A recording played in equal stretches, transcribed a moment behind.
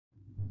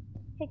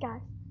Hey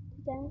guys,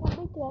 today I'm going to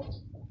be doing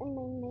a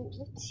main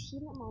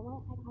routine at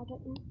moment. I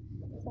don't know.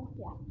 So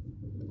yeah.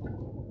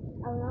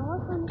 I will now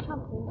work on the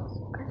trampoline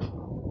because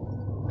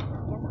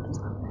yeah, that's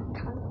what I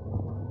can.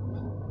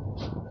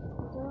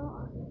 So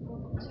I'm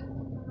going to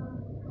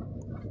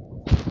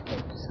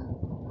do some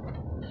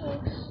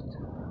first.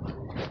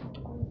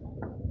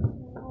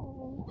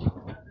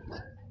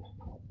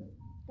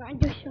 I'm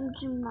do some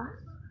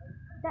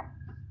gymnastics.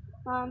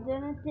 I'm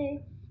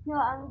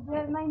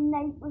doing my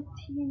night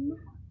routine.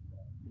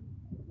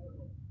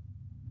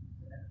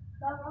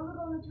 So I'm only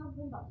going to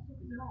trampoline, but it's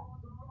just not.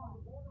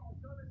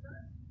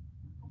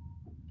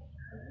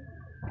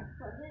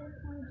 But this is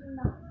some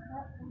gymnastics.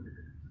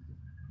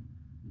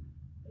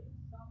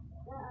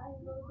 I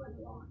will go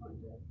to all of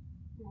this.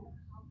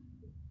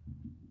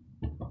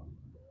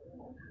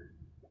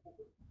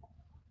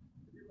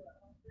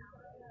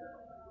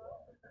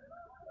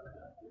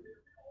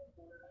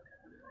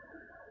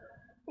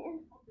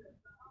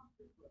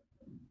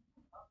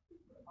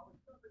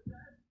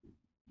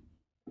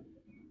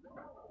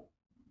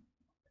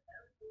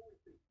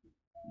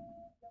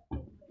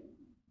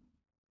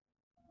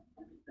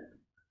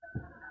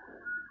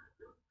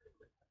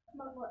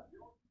 Mom, look.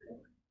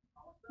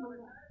 Mom, look.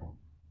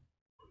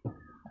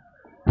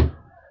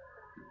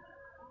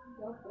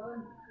 Well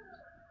done.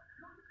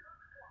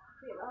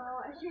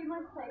 I show my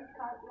face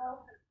card now.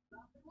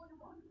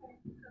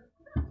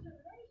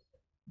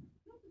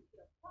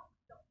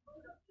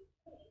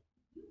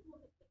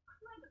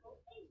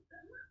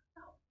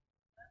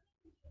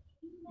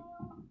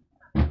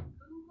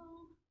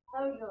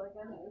 That was really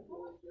good.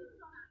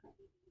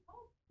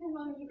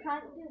 Mom, you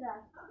can't do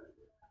that.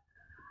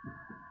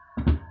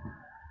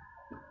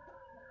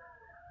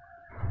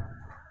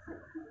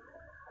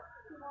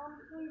 Mom,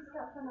 please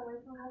get some away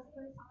from us,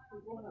 please.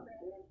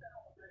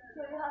 So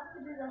you have to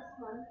do this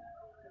one.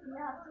 You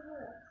have to do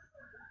this.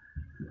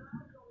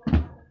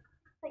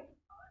 Like,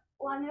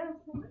 one of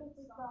the things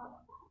is that.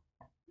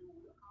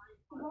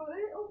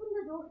 Open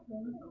the door for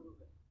me.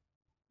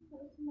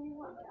 Somebody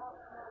want to get out.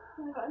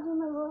 I'm going to do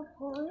my little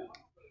pulley.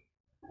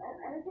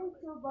 Everything's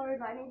so blurry,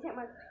 but I need to take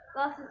my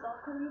glasses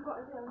off because I'm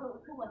going to do a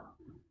little pulley.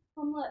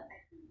 Look.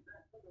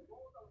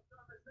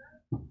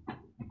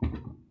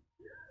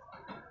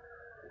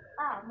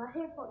 Ah, my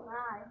hair put my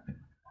eye.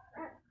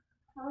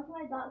 Now let's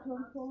lay back to a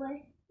pulley.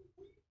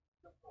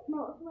 No,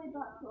 let's lay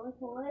back to a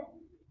pulley.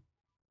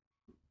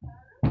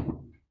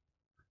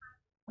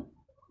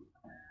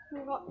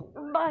 We've got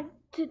back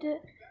to the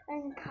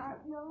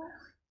cartwheels.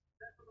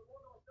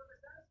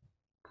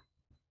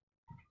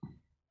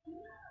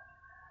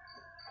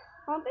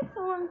 I'll be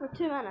filming for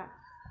 2 minutes.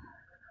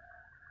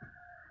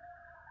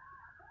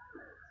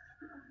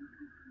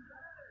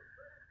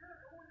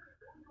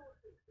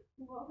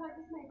 What if I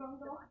just make one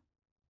go?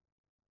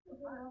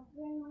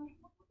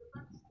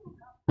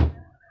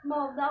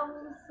 Mom, that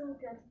was so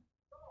good.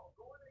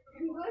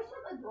 Can you go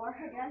shut the door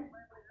again?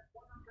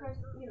 Because,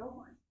 you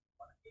know.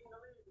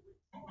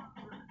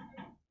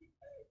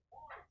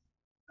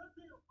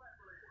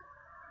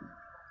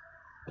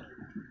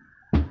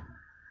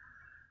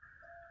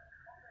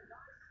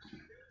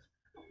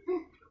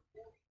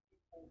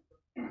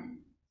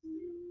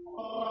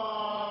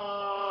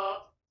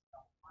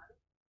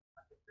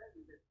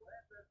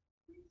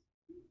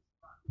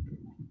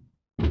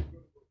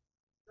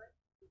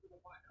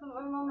 Come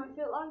on, Mom, I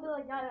feel under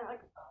like that.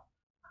 Like,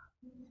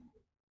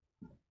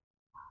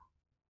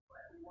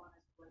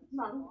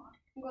 Mom,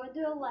 I'm going to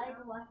do a leg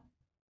lift.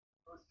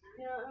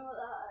 You don't know what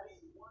that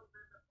is?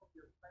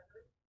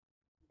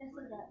 This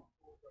is it.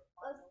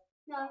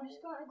 No, I'm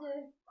just going to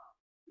do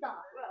that.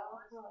 Well,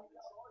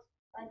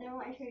 I don't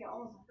want to show you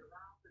all of it.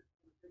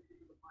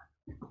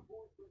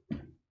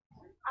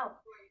 Ow.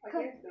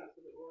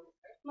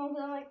 Mom,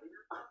 I'm like,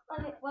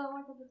 well, I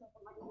want to do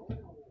something.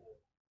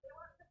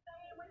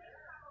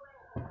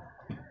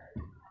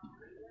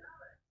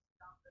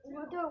 I'm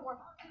going to do a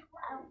workout.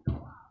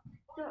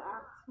 Don't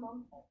ask, Mom.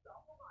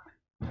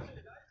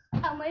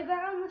 I'm way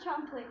better on the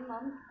trampoline,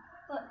 Mom.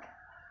 Look.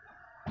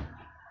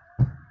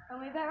 I'm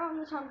way better on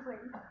the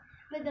trampoline.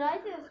 But did I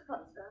do a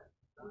split step?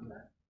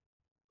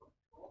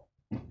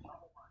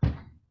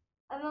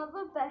 I'm not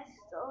the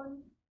best on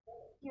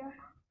your...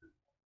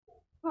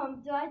 Mom,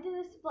 do I do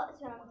the split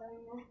when I'm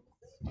doing this?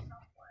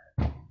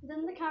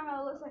 Then the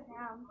camera looks like I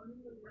am.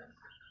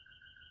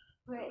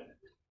 Wait.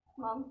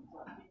 Mom.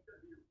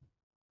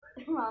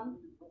 Mom.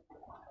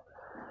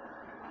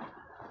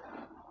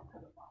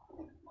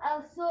 I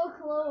was so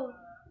close.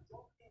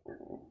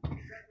 I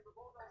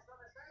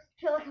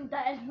feel like I'm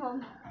dead,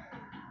 Mom.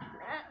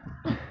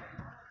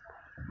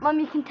 Mom,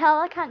 you can tell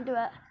I can't do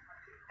it.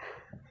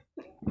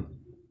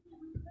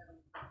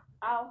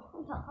 Ow,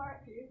 that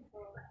hurt.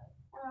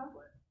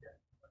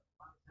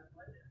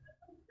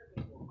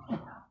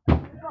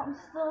 But I'm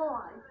still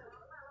alive.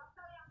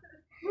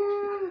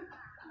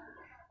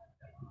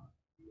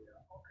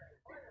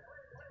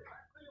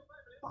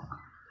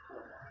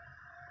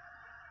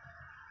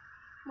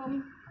 Mom,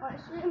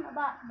 let's shoot in my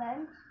back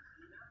bench.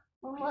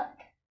 Mom, look.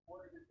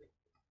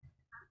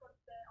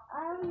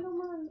 I'm the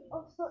one.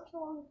 of such a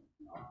long.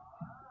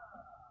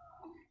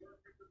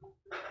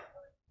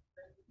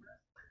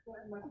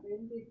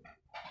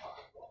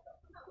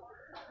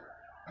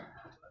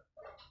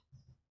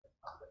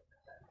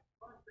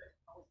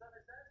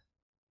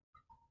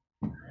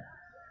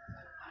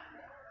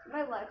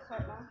 My legs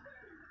hurt now.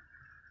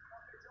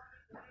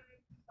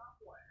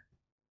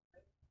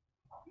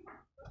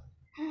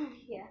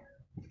 Yeah.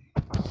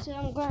 So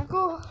I'm gonna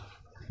go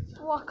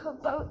walk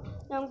about.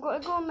 I'm gonna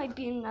go on my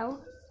beam now.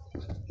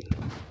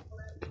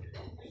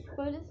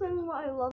 I'm just saying what I love.